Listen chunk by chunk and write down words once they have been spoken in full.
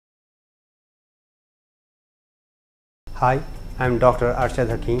Hi, I am Dr. Arsheed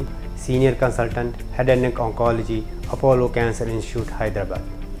Hakeem, Senior Consultant, Head and Neck Oncology, Apollo Cancer Institute, Hyderabad.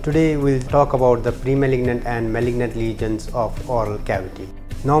 Today we will talk about the premalignant and malignant lesions of oral cavity.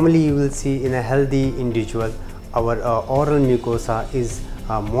 Normally you will see in a healthy individual, our oral mucosa is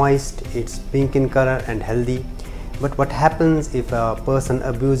moist, it's pink in color and healthy. But what happens if a person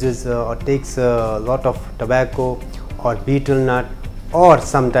abuses or takes a lot of tobacco or betel nut, or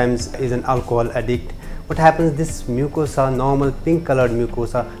sometimes is an alcohol addict? What happens, this mucosa, normal pink colored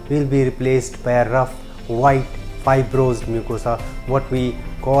mucosa, will be replaced by a rough white fibrosed mucosa, what we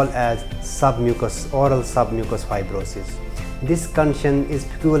call as submucous, oral submucous fibrosis. This condition is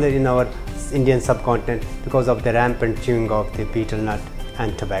peculiar in our Indian subcontinent because of the rampant chewing of the betel nut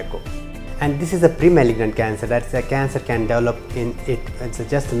and tobacco. And this is a premalignant cancer, that's a cancer can develop in it. It's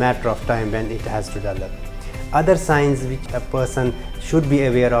just a matter of time when it has to develop. Other signs which a person should be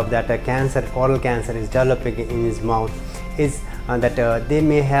aware of that a cancer, oral cancer is developing in his mouth is that they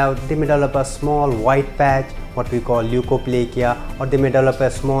may develop a small white patch, what we call leukoplakia, or they may develop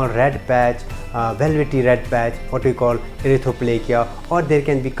a small red patch, velvety red patch, what we call erythroplakia, or there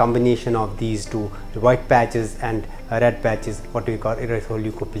can be combination of these two, white patches and red patches, what we call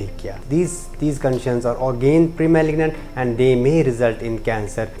erythroleukoplakia. These conditions are again premalignant and they may result in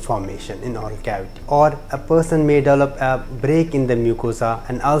cancer formation in oral cavity. Or a person may develop a break in the mucosa,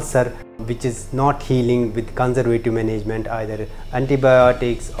 an ulcer which is not healing with conservative management, either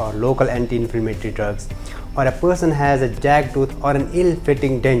antibiotics or local anti-inflammatory drugs. Or a person has a jagged tooth or an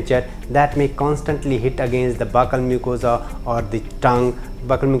ill-fitting denture that may constantly hit against the buccal mucosa or the tongue.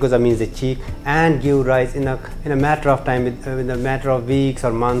 Buccal mucosa means the cheek, and give rise in a matter of time, in a matter of weeks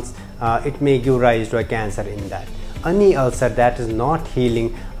or months, it may give rise to a cancer in that. Any ulcer that is not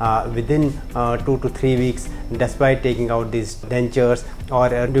healing within 2 to 3 weeks, despite taking out these dentures or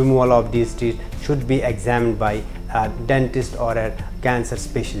removal of these teeth, should be examined by a dentist or a cancer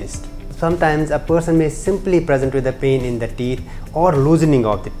specialist. Sometimes a person may simply present with a pain in the teeth or loosening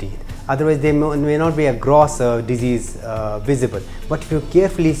of the teeth. Otherwise, there may not be a gross disease visible. But if you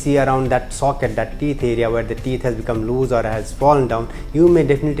carefully see around that socket, that teeth area where the teeth has become loose or has fallen down, you may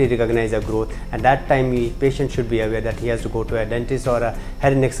definitely recognize a growth. At that time, the patient should be aware that he has to go to a dentist or a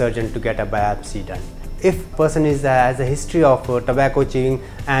head and neck surgeon to get a biopsy done. If person has a history of tobacco chewing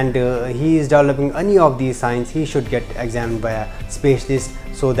and he is developing any of these signs, he should get examined by a specialist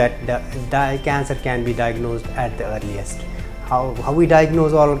so that the cancer can be diagnosed at the earliest. How we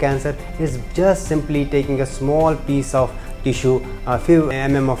diagnose oral cancer is just simply taking a small piece of tissue, a few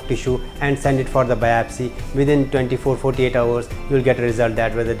mm of tissue, and send it for the biopsy. Within 24-48 hours, you will get a result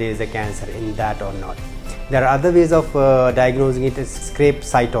that whether there is a cancer in that or not. There are other ways of diagnosing it, is scrape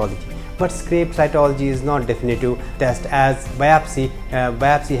cytology. But scrape cytology is not definitive test, as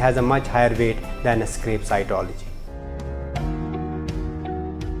biopsy has a much higher weight than a scrape cytology.